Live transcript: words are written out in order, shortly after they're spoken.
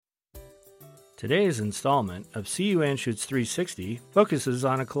Today's installment of CU Anschutz 360 focuses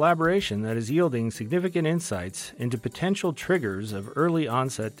on a collaboration that is yielding significant insights into potential triggers of early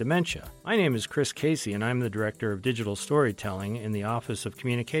onset dementia. My name is Chris Casey, and I'm the Director of Digital Storytelling in the Office of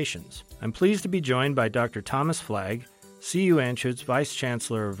Communications. I'm pleased to be joined by Dr. Thomas Flagg, CU Anschutz Vice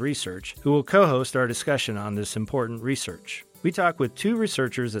Chancellor of Research, who will co-host our discussion on this important research. We talk with two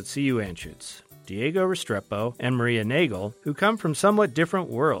researchers at CU Anschutz, Diego Restrepo and Maria Nagel, who come from somewhat different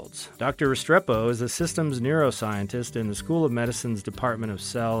worlds. Dr. Restrepo is a systems neuroscientist in the School of Medicine's Department of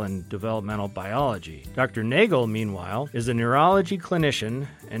Cell and Developmental Biology. Dr. Nagel, meanwhile, is a neurology clinician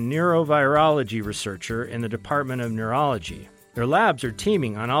and neurovirology researcher in the Department of Neurology. Their labs are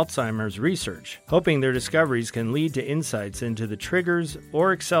teaming on Alzheimer's research, hoping their discoveries can lead to insights into the triggers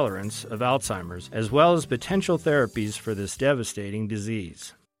or accelerants of Alzheimer's, as well as potential therapies for this devastating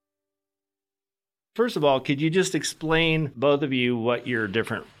disease. First of all, could you just explain, both of you, what your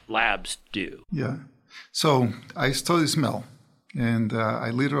different labs do? Yeah. So I study smell, and I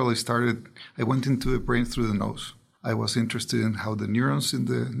went into the brain through the nose. I was interested in how the neurons in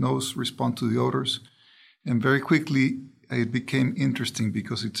the nose respond to the odors, and very quickly it became interesting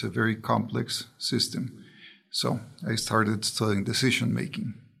because it's a very complex system. So I started studying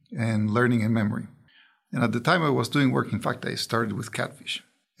decision-making and learning and memory. And at the time I was doing work, in fact, I started with catfish.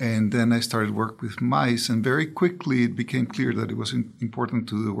 And then I started work with mice, and very quickly it became clear that it was important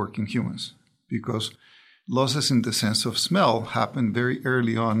to do work in humans because losses in the sense of smell happen very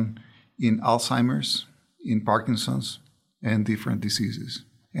early on in Alzheimer's, in Parkinson's, and different diseases.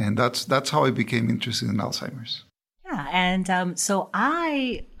 And that's how I became interested in Alzheimer's. Yeah, and so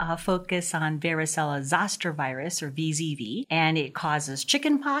I focus on varicella zoster virus, or VZV, and it causes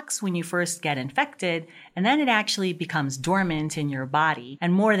chickenpox when you first get infected, and then it actually becomes dormant in your body.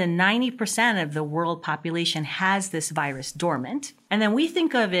 And more than 90% of the world population has this virus dormant. And then we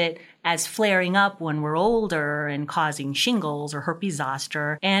think of it as flaring up when we're older and causing shingles or herpes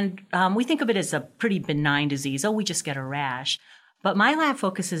zoster. And we think of it as a pretty benign disease. Oh, we just get a rash. But my lab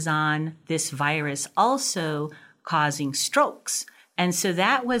focuses on this virus also causing strokes. And so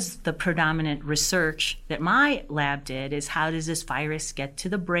that was the predominant research that my lab did, is how does this virus get to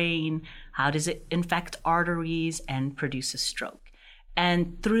the brain? How does it infect arteries and produce a stroke?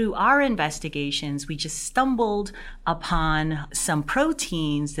 And through our investigations, we just stumbled upon some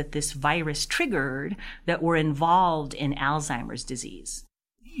proteins that this virus triggered that were involved in Alzheimer's disease.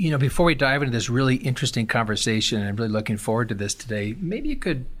 You know, before we dive into this really interesting conversation, and I'm really looking forward to this today, maybe you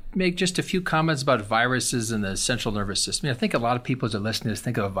could make just a few comments about viruses in the central nervous system. I think a lot of people as they're listening to this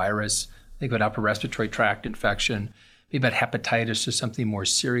think of a virus, think about upper respiratory tract infection, maybe about hepatitis or something more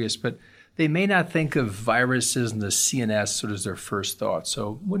serious, but they may not think of viruses in the CNS sort of as their first thought.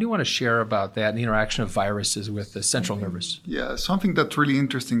 So what do you want to share about that and the interaction of viruses with the central nervous? Yeah, something that's really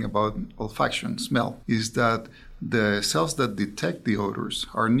interesting about olfaction, smell, is that the cells that detect the odors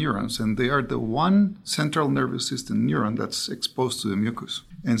are neurons, and they are the one central nervous system neuron that's exposed to the mucus.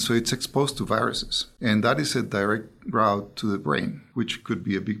 And so it's exposed to viruses. And that is a direct route to the brain, which could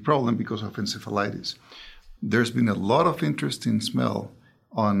be a big problem because of encephalitis. There's been a lot of interest in smell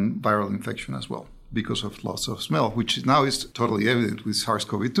on viral infection as well because of loss of smell, which now is totally evident with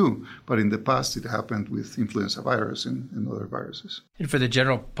SARS-CoV-2. But in the past, it happened with influenza virus and other viruses. And for the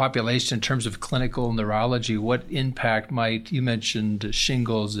general population, in terms of clinical neurology, what impact you mentioned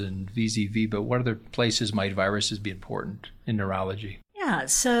shingles and VZV, but what other places might viruses be important in neurology? Yeah,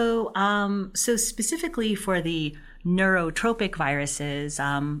 so specifically for the neurotropic viruses,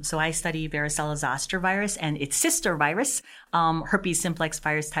 so I study varicella zoster virus and its sister virus, herpes simplex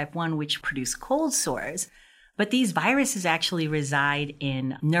virus type 1, which produce cold sores. But these viruses actually reside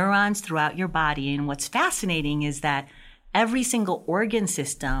in neurons throughout your body. And what's fascinating is that every single organ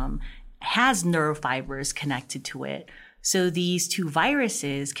system has neurofibers connected to it. So these two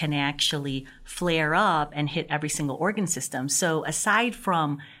viruses can actually flare up and hit every single organ system. So aside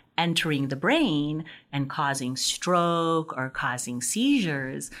from entering the brain and causing stroke or causing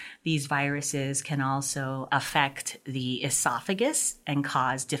seizures, these viruses can also affect the esophagus and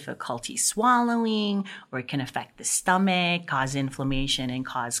cause difficulty swallowing, or it can affect the stomach, cause inflammation, and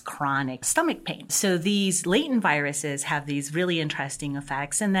cause chronic stomach pain. So these latent viruses have these really interesting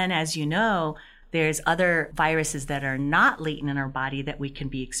effects. And then, as you know, there's other viruses that are not latent in our body that we can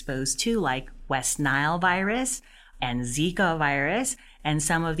be exposed to, like West Nile virus and Zika virus. And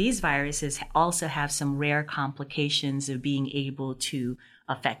some of these viruses also have some rare complications of being able to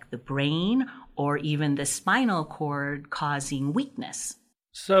affect the brain or even the spinal cord, causing weakness.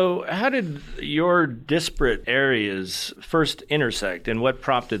 So how did your disparate areas first intersect, and what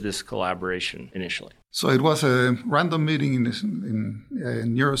prompted this collaboration initially? So it was a random meeting in a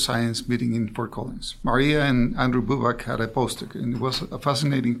neuroscience meeting in Fort Collins. Maria and Andrew Bubak had a poster, and it was a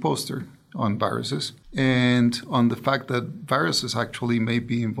fascinating poster on viruses and on the fact that viruses actually may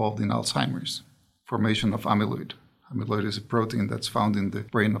be involved in Alzheimer's, formation of amyloid. Amyloid is a protein that's found in the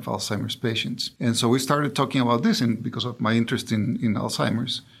brain of Alzheimer's patients. And so we started talking about this, and because of my interest in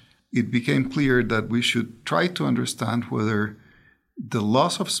Alzheimer's, it became clear that we should try to understand whether the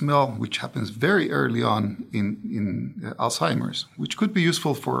loss of smell, which happens very early on in Alzheimer's, which could be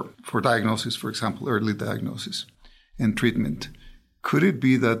useful for diagnosis, for example, early diagnosis and treatment, could it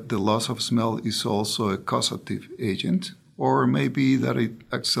be that the loss of smell is also a causative agent, or maybe that it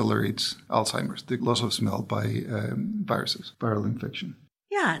accelerates Alzheimer's, the loss of smell by viruses, viral infection?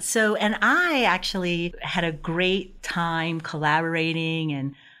 Yeah, so, and I actually had a great time collaborating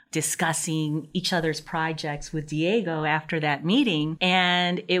and discussing each other's projects with Diego after that meeting.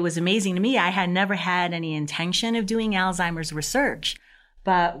 And it was amazing to me. I had never had any intention of doing Alzheimer's research.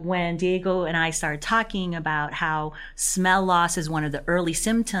 But when Diego and I started talking about how smell loss is one of the early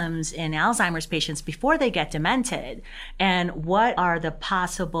symptoms in Alzheimer's patients before they get demented, and what are the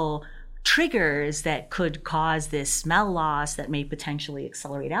possible triggers that could cause this smell loss that may potentially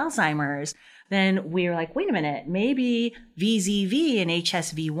accelerate Alzheimer's, then we were like, wait a minute, maybe VZV and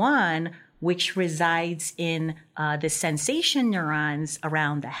HSV1, which resides in the sensation neurons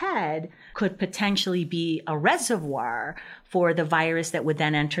around the head, could potentially be a reservoir for the virus that would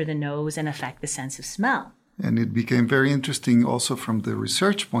then enter the nose and affect the sense of smell. And it became very interesting also from the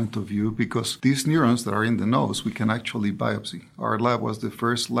research point of view, because these neurons that are in the nose, we can actually biopsy. Our lab was the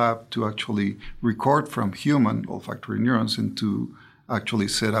first lab to actually record from human olfactory neurons and to actually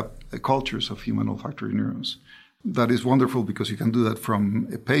set up cultures of human olfactory neurons. That is wonderful because you can do that from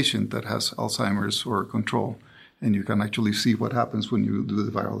a patient that has Alzheimer's or control, and you can actually see what happens when you do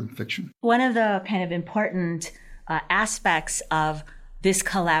the viral infection. One of the kind of important aspects of this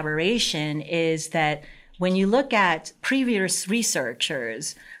collaboration is that when you look at previous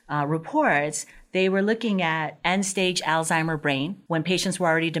researchers' reports, they were looking at end-stage Alzheimer brain when patients were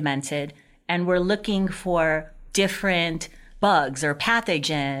already demented, and were looking for different bugs or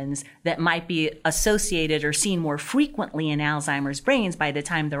pathogens that might be associated or seen more frequently in Alzheimer's brains by the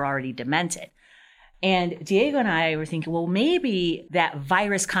time they're already demented. And Diego and I were thinking, well, maybe that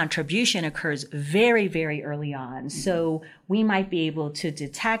virus contribution occurs very, very early on. So we might be able to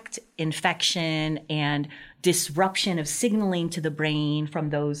detect infection and disruption of signaling to the brain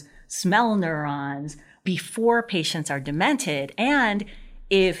from those smell neurons before patients are demented. And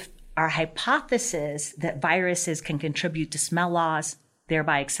if our hypothesis that viruses can contribute to smell loss,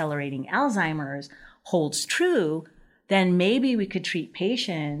 thereby accelerating Alzheimer's, holds true, then maybe we could treat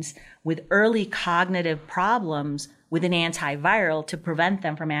patients with early cognitive problems with an antiviral to prevent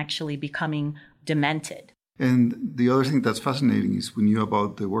them from actually becoming demented. And the other thing that's fascinating is we knew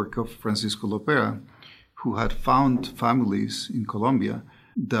about the work of Francisco Lopera, who had found families in Colombia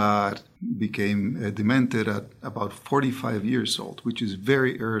that became demented at about 45 years old, which is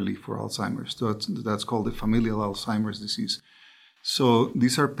very early for Alzheimer's. So that's called the familial Alzheimer's disease. So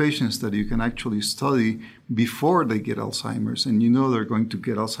these are patients that you can actually study before they get Alzheimer's, and you know they're going to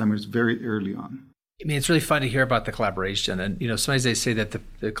get Alzheimer's very early on. I mean, it's really fun to hear about the collaboration. And, sometimes they say that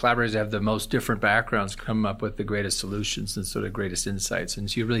the collaborators have the most different backgrounds come up with the greatest solutions and sort of greatest insights. And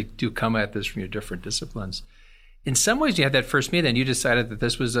so you really do come at this from your different disciplines. In some ways, you had that first meeting and you decided that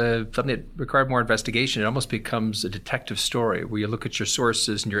this was something that required more investigation. It almost becomes a detective story where you look at your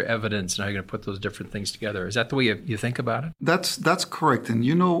sources and your evidence and how you're going to put those different things together. Is that the way you think about it? That's correct. And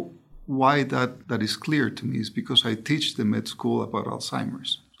you know why that is clear to me is because I teach the med school about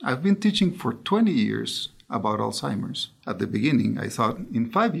Alzheimer's. I've been teaching for 20 years about Alzheimer's. At the beginning, I thought in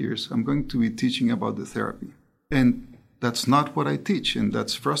 5 years, I'm going to be teaching about the therapy. And that's not what I teach, and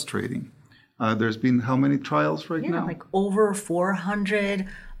that's frustrating. There's been how many trials right now? Like over 400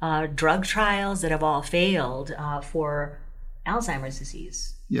 drug trials that have all failed for Alzheimer's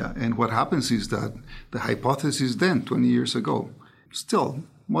disease. Yeah, and what happens is that the hypothesis then, 20 years ago, still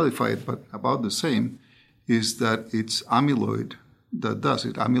modified but about the same, is that it's amyloid that does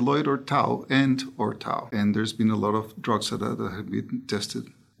it, amyloid or tau or tau. And there's been a lot of drugs that have been tested.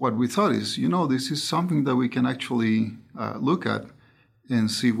 What we thought is, this is something that we can actually look at and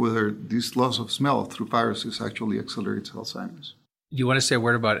see whether this loss of smell through viruses actually accelerates Alzheimer's. Do you want to say a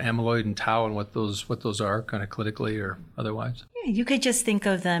word about amyloid and tau and what those are kind of clinically or otherwise? Yeah, you could just think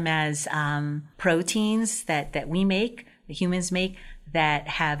of them as proteins that we make, the humans make, that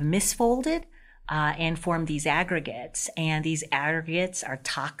have misfolded and form these aggregates. And these aggregates are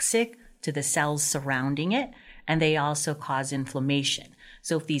toxic to the cells surrounding it, and they also cause inflammation.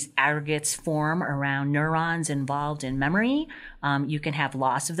 So if these aggregates form around neurons involved in memory, you can have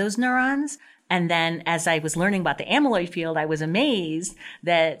loss of those neurons. And then as I was learning about the amyloid field, I was amazed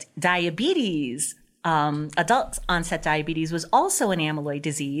that diabetes, adult onset diabetes, was also an amyloid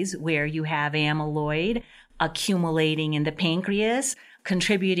disease where you have amyloid accumulating in the pancreas,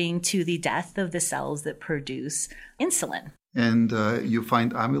 contributing to the death of the cells that produce insulin. And you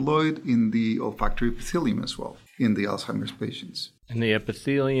find amyloid in the olfactory epithelium as well in the Alzheimer's patients. And the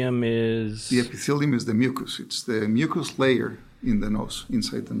epithelium is? The epithelium is the mucus. It's the mucus layer in the nose,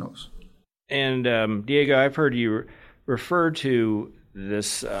 inside the nose. And Diego, I've heard you refer to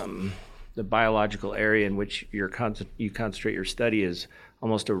this, the biological area in which you concentrate your study as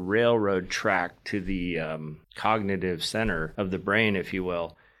almost a railroad track to the cognitive center of the brain, if you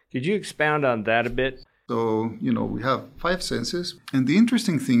will. Could you expound on that a bit? So, we have 5 senses. And the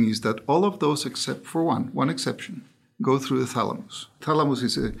interesting thing is that all of those, except for one exception, go through the thalamus. Thalamus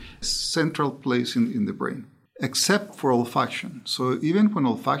is a central place in the brain, except for olfaction. So even when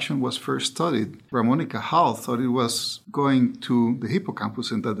olfaction was first studied, Ramon y Cajal thought it was going to the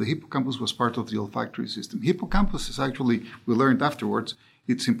hippocampus and that the hippocampus was part of the olfactory system. Hippocampus is actually, we learned afterwards,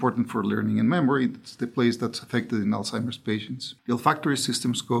 it's important for learning and memory. It's the place that's affected in Alzheimer's patients. The olfactory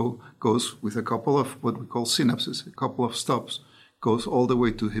systems goes with a couple of what we call synapses, a couple of stops, goes all the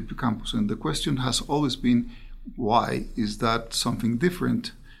way to the hippocampus. And the question has always been, why is that something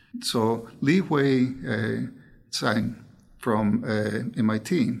different? So Li Wei Zhang from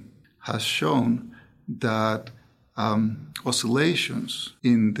MIT has shown that oscillations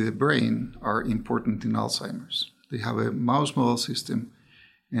in the brain are important in Alzheimer's. They have a mouse model system,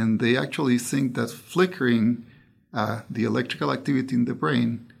 and they actually think that flickering the electrical activity in the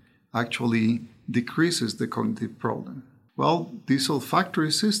brain actually decreases the cognitive problem. Well, this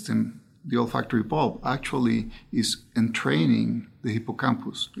olfactory system, the olfactory bulb, actually is entraining the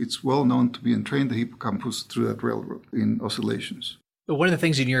hippocampus. It's well known to be entrained the hippocampus through that railroad in oscillations. One of the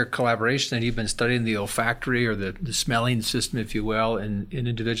things in your collaboration that you've been studying the olfactory or the smelling system, if you will, in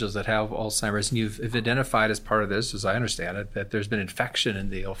individuals that have Alzheimer's, and you've identified as part of this, as I understand it, that there's been infection in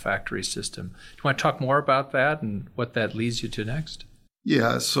the olfactory system. Do you want to talk more about that and what that leads you to next?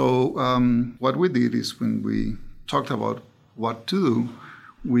 Yeah, so what we did is when we talked about what to do,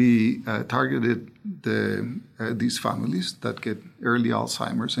 we targeted these families that get early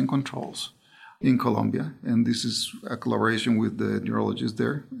Alzheimer's and controls in Colombia, and this is a collaboration with the neurologist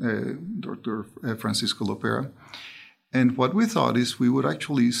there, Dr. Francisco Lopera. And what we thought is we would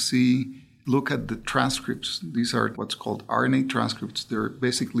actually look at the transcripts. These are what's called RNA transcripts. They're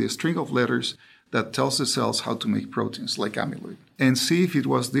basically a string of letters that tells the cells how to make proteins like amyloid, and see if it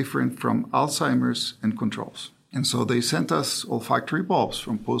was different from Alzheimer's and controls. And so they sent us olfactory bulbs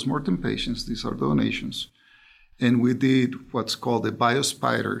from postmortem patients. These are donations. And we did what's called a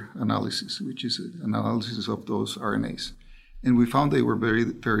biospider analysis, which is an analysis of those RNAs. And we found they were very,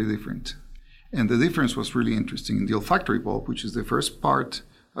 very different. And the difference was really interesting. In the olfactory bulb, which is the first part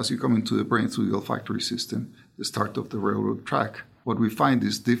as you come into the brain through the olfactory system, the start of the railroad track, what we find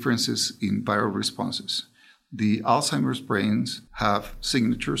is differences in viral responses. The Alzheimer's brains have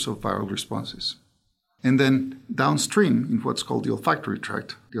signatures of viral responses. And then downstream in what's called the olfactory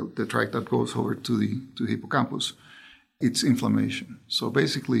tract, the tract that goes over to the hippocampus, it's inflammation. So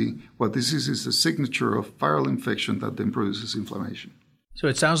basically what this is a signature of viral infection that then produces inflammation. So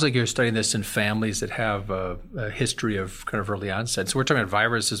it sounds like you're studying this in families that have a history of kind of early onset. So we're talking about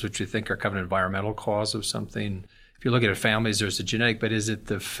viruses, which you think are kind of an environmental cause of something. If you're looking at families, there's a genetic, but is it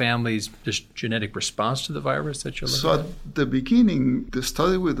the family's just genetic response to the virus that you're looking at? So at the beginning, the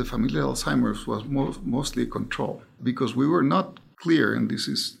study with the familial Alzheimer's was mostly a control because we were not clear, and this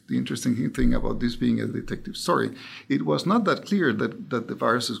is the interesting thing about this being a detective story, it was not that clear that the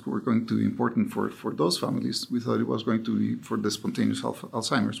viruses were going to be important for those families. We thought it was going to be for the spontaneous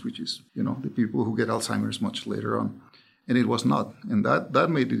Alzheimer's, which is, the people who get Alzheimer's much later on. And it was not. And that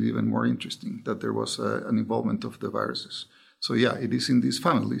made it even more interesting, that there was an involvement of the viruses. So yeah, it is in these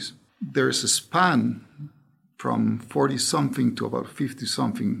families. There's a span from 40-something to about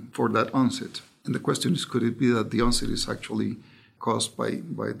 50-something for that onset. And the question is, could it be that the onset is actually caused by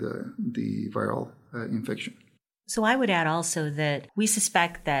the viral infection? So I would add also that we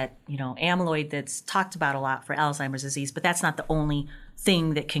suspect that, amyloid that's talked about a lot for Alzheimer's disease, but that's not the only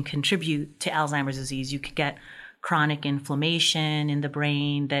thing that can contribute to Alzheimer's disease. You could get chronic inflammation in the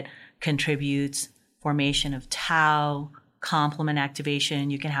brain that contributes formation of tau, complement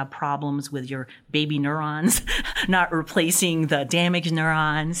activation. You can have problems with your baby neurons not replacing the damaged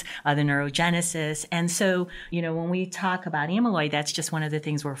neurons, the neurogenesis. And so, when we talk about amyloid, that's just one of the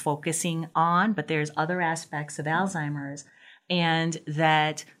things we're focusing on, but there's other aspects of Alzheimer's. And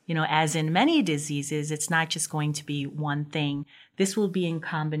that, as in many diseases, it's not just going to be one thing. This will be in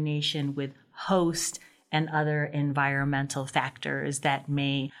combination with host and other environmental factors that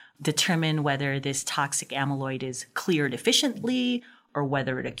may determine whether this toxic amyloid is cleared efficiently or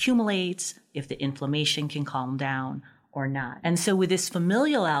whether it accumulates, if the inflammation can calm down or not. And so with this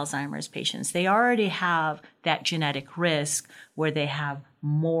familial Alzheimer's patients, they already have that genetic risk where they have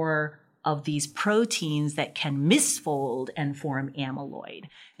more of these proteins that can misfold and form amyloid.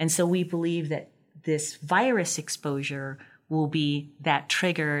 And so we believe that this virus exposure will be that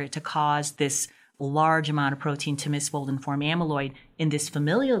trigger to cause this large amount of protein to misfold and form amyloid in this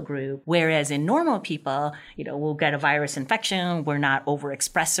familial group, whereas in normal people, we'll get a virus infection. We're not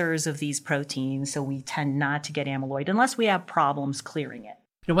overexpressors of these proteins, so we tend not to get amyloid unless we have problems clearing it.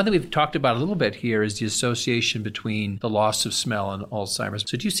 One thing we've talked about a little bit here is the association between the loss of smell and Alzheimer's.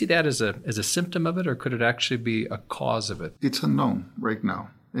 So do you see that as a symptom of it, or could it actually be a cause of it? It's unknown right now.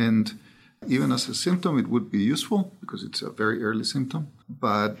 And even as a symptom, it would be useful because it's a very early symptom.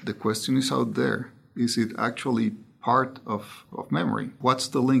 But the question is out there. Is it actually part of memory? What's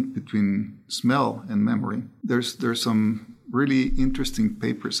the link between smell and memory? There's some really interesting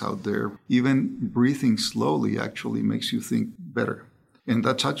papers out there. Even breathing slowly actually makes you think better. And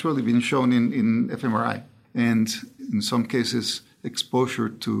that's actually been shown in fMRI. And in some cases, exposure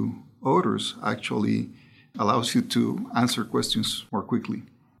to odors actually allows you to answer questions more quickly.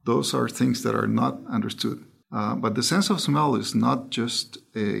 Those are things that are not understood. But the sense of smell is not just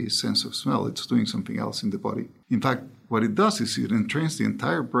a sense of smell. It's doing something else in the body. In fact, what it does is it entrains the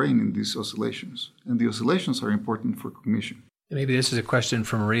entire brain in these oscillations. And the oscillations are important for cognition. Maybe this is a question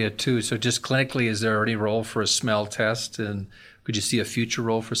for Maria, too. So just clinically, is there any role for a smell test? And could you see a future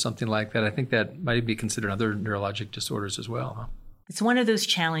role for something like that? I think that might be considered other neurologic disorders as well, huh? It's one of those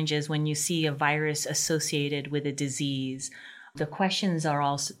challenges when you see a virus associated with a disease. The questions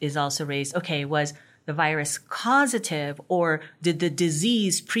is also raised, okay, was the virus causative, or did the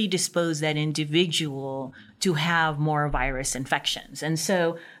disease predispose that individual to have more virus infections? And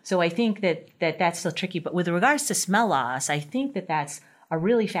so I think that's still tricky. But with regards to smell loss, I think that's a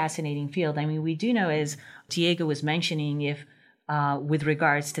really fascinating field. I mean, we do know, as Diego was mentioning, if with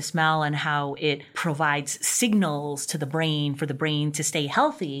regards to smell and how it provides signals to the brain for the brain to stay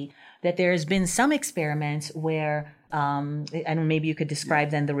healthy, that there's been some experiments where, and maybe you could describe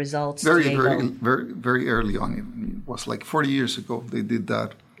then the results. Very early on. It was like 40 years ago they did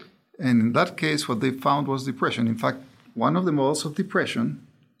that. And in that case, what they found was depression. In fact, one of the models of depression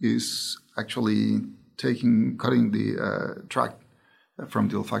is actually cutting the tract from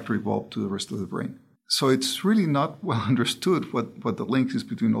the olfactory bulb to the rest of the brain. So it's really not well understood what the link is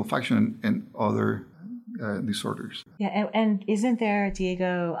between olfaction and other disorders. Yeah, and isn't there,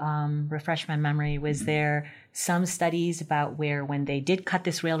 Diego, refresh my memory, was there some studies about where when they did cut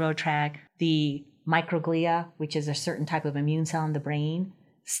this railroad track, the microglia, which is a certain type of immune cell in the brain,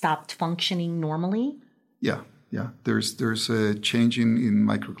 stopped functioning normally? Yeah. There's a change in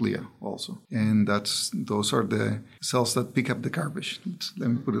microglia also. And those are the cells that pick up the garbage. Let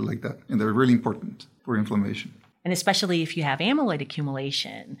me put it like that. And they're really important for inflammation. And especially if you have amyloid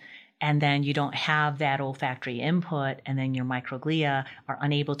accumulation, and then you don't have that olfactory input, and then your microglia are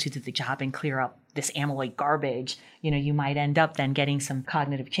unable to do the job and clear up this amyloid garbage, you might end up then getting some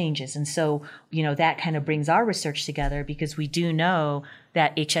cognitive changes. And so, that kind of brings our research together, because we do know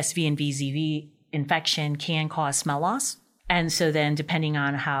that HSV and VZV infection can cause smell loss. And so then depending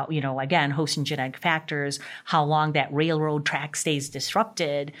on how, again, host and genetic factors, how long that railroad track stays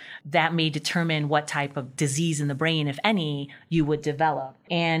disrupted, that may determine what type of disease in the brain, if any, you would develop.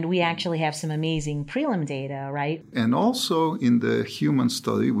 And we actually have some amazing prelim data, right? And also in the human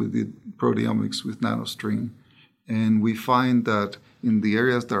study, we did proteomics with NanoString. And we find that in the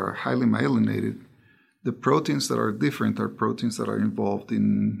areas that are highly myelinated, the proteins that are different are proteins that are involved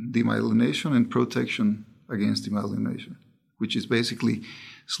in demyelination and protection against demyelination, which is basically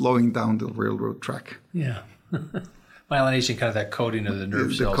slowing down the railroad track. Yeah. Myelination, kind of that coating of the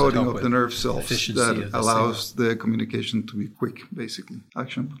nerve cells. The coating of the nerve cells that allows the communication to be quick, basically.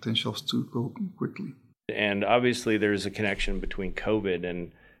 Action potentials to go quickly. And obviously there's a connection between COVID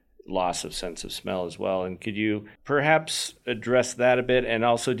and loss of sense of smell as well. And could you perhaps address that a bit? And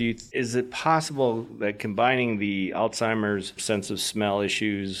also, is it possible that combining the Alzheimer's sense of smell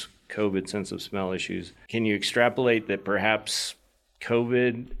issues, COVID sense of smell issues, can you extrapolate that perhaps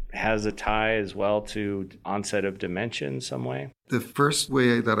COVID has a tie as well to onset of dementia in some way? The first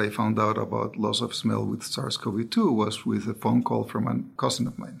way that I found out about loss of smell with SARS-CoV-2 was with a phone call from a cousin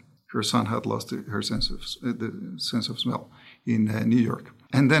of mine. Her son had lost the sense of smell in New York.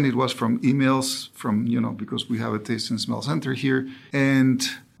 And then it was from emails from, because we have a taste and smell center here. And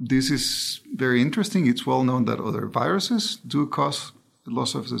this is very interesting. It's well known that other viruses do cause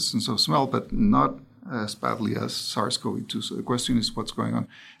loss of the sense of smell, but not as badly as SARS-CoV-2. So the question is what's going on.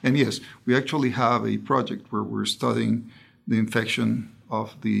 And yes, we actually have a project where we're studying the infection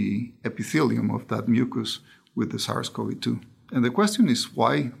of the epithelium of that mucus with the SARS-CoV-2. And the question is,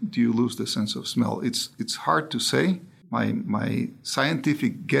 why do you lose the sense of smell? It's hard to say. My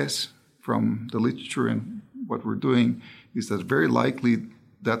scientific guess from the literature and what we're doing is that very likely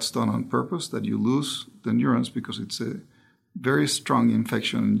that's done on purpose, that you lose the neurons because it's a very strong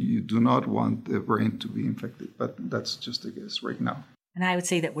infection. You do not want the brain to be infected, but that's just a guess right now. And I would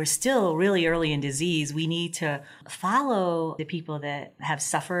say that we're still really early in disease. We need to follow the people that have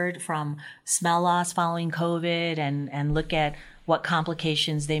suffered from smell loss following COVID and look at what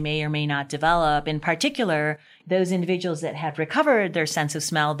complications they may or may not develop. In particular, those individuals that have recovered their sense of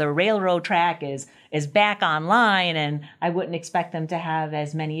smell, the railroad track is back online, and I wouldn't expect them to have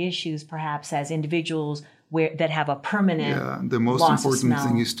as many issues perhaps as individuals that have a permanent the most loss important of smell.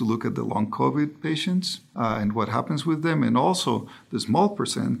 thing is to look at the long COVID patients and what happens with them, and also the small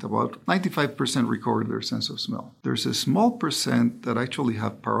percent, about 95% recover their sense of smell. There's a small percent that actually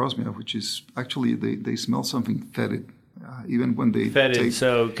have parosmia, which is actually they smell something fetid, even when they take,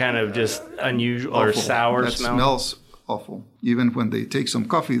 so kind of just unusual or sour that smell. Smells awful. Even when they take some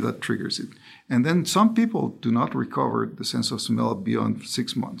coffee, that triggers it. And then some people do not recover the sense of smell beyond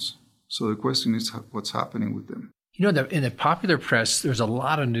 6 months. So the question is what's happening with them. In the popular press, there's a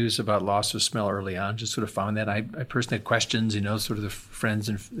lot of news about loss of smell early on. Just sort of found that. I personally had questions, sort of the friends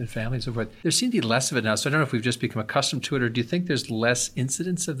and family and so forth. There seems to be less of it now. So I don't know if we've just become accustomed to it, or do you think there's less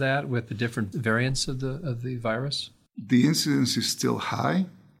incidence of that with the different variants of the virus? The incidence is still high,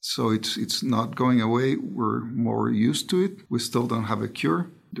 so it's not going away. We're more used to it. We still don't have a cure.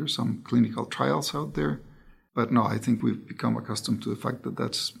 There's some clinical trials out there. But no, I think we've become accustomed to the fact that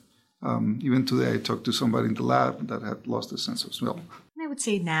that's even today, I talked to somebody in the lab that had lost the sense of smell. I would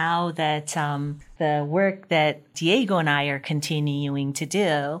say now that the work that Diego and I are continuing to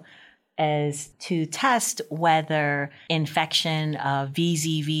do is to test whether infection of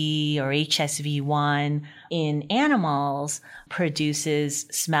VZV or HSV1 in animals produces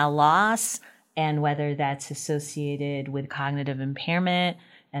smell loss, and whether that's associated with cognitive impairment.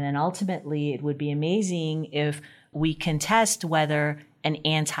 And then ultimately, it would be amazing if we can test whether an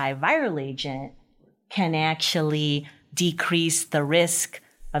antiviral agent can actually decrease the risk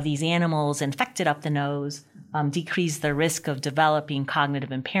of these animals infected up the nose, decrease the risk of developing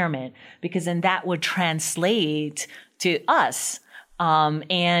cognitive impairment, because then that would translate to us.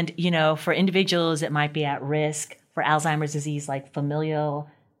 And, for individuals that might be at risk for Alzheimer's disease, like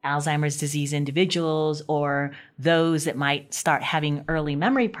familial Alzheimer's disease individuals, or those that might start having early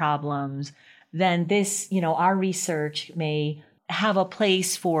memory problems, then this, our research may have a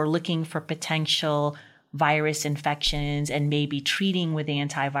place for looking for potential virus infections and maybe treating with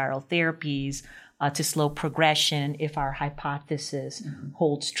antiviral therapies to slow progression if our hypothesis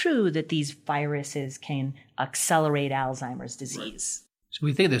holds true that these viruses can accelerate Alzheimer's disease. So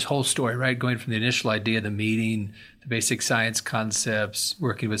we think of this whole story, right? Going from the initial idea, the meeting, the basic science concepts,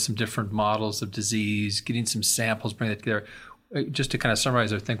 working with some different models of disease, getting some samples, bringing it together. Just to kind of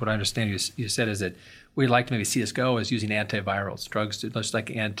summarize, I think what I understand you said is that we'd like to maybe see us go as using antivirals, drugs, just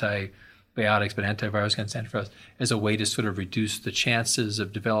like antibiotics, but antivirals against antivirals, as a way to sort of reduce the chances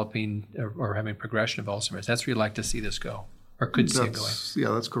of developing or having progression of Alzheimer's. That's where you'd like to see this go, or could see it going. Yeah,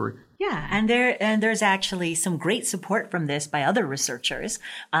 that's correct. Yeah, and there's actually some great support from this by other researchers.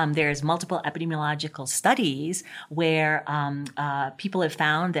 There's multiple epidemiological studies where people have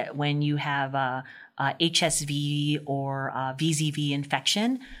found that when you have HSV or VZV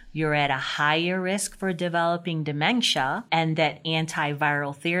infection, you're at a higher risk for developing dementia, and that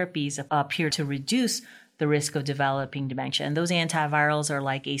antiviral therapies appear to reduce the risk of developing dementia. And those antivirals are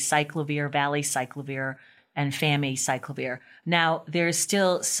like acyclovir, valacyclovir, and famacyclovir. Now, there's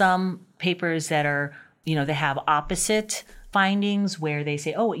still some papers that are, they have opposite findings where they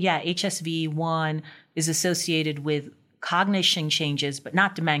say, oh, yeah, HSV1 is associated with cognition changes, but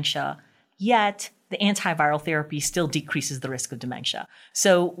not dementia. Yet, the antiviral therapy still decreases the risk of dementia.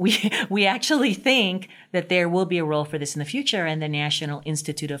 So we actually think that there will be a role for this in the future, and the National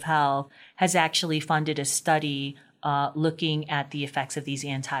Institute of Health has actually funded a study looking at the effects of these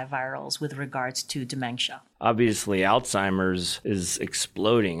antivirals with regards to dementia. Obviously, Alzheimer's is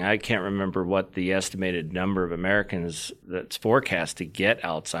exploding. I can't remember what the estimated number of Americans that's forecast to get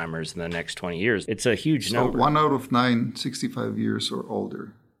Alzheimer's in the next 20 years. It's a huge number. 1 out of 9, 65 years or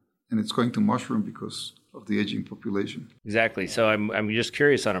older. And it's going to mushroom because of the aging population. Exactly. So I'm just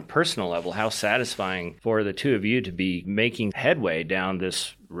curious on a personal level, how satisfying for the two of you to be making headway down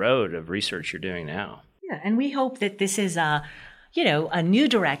this road of research you're doing now. Yeah, and we hope that this is a new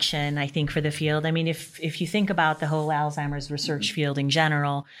direction, I think, for the field. I mean, if you think about the whole Alzheimer's research field in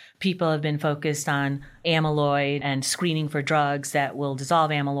general, people have been focused on amyloid and screening for drugs that will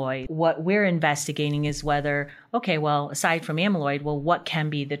dissolve amyloid. What we're investigating is whether, aside from amyloid, what can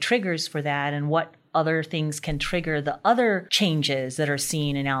be the triggers for that and what other things can trigger the other changes that are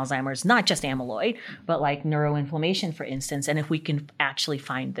seen in Alzheimer's, not just amyloid, but like neuroinflammation, for instance. And if we can actually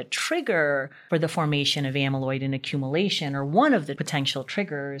find the trigger for the formation of amyloid and accumulation, or one of the potential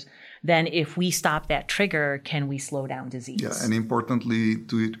triggers, then if we stop that trigger, can we slow down disease? Yeah, and importantly,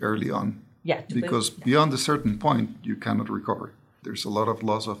 do it early on. Yeah. Because beyond a certain point, you cannot recover. There's a lot of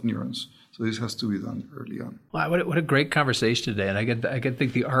loss of neurons. So this has to be done early on. Wow, what a great conversation today. And I get to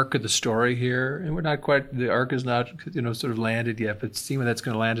think the arc of the story here, and the arc is not, sort of landed yet, but seeing when that's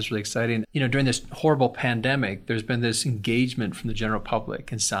going to land is really exciting. During this horrible pandemic, there's been this engagement from the general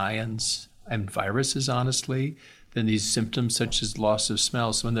public in science and viruses, honestly, then these symptoms such as loss of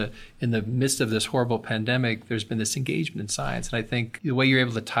smell. So in the midst of this horrible pandemic, there's been this engagement in science. And I think the way you're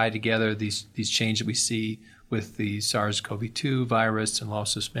able to tie together these changes that we see with the SARS-CoV-2 virus and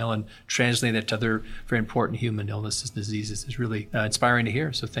loss of smell and translating that to other very important human illnesses and diseases is really inspiring to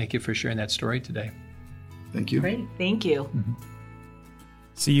hear. So thank you for sharing that story today. Thank you. Great. Thank you. Mm-hmm.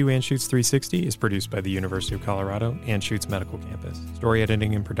 CU Anschutz 360 is produced by the University of Colorado Anschutz Medical Campus. Story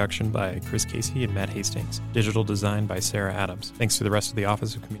editing and production by Chris Casey and Matt Hastings. Digital design by Sarah Adams. Thanks to the rest of the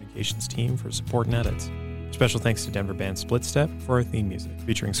Office of Communications team for support and edits. Special thanks to Denver band Split Step for our theme music,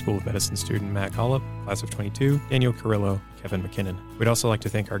 featuring School of Medicine student Matt Collop, class of 22, Daniel Carrillo, Kevin McKinnon. We'd also like to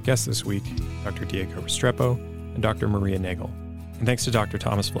thank our guests this week, Dr. Diego Restrepo and Dr. Maria Nagel. And thanks to Dr.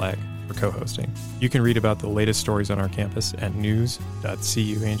 Thomas Flagg for co-hosting. You can read about the latest stories on our campus at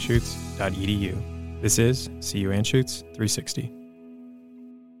news.cuanschutz.edu. This is CU Anschutz 360.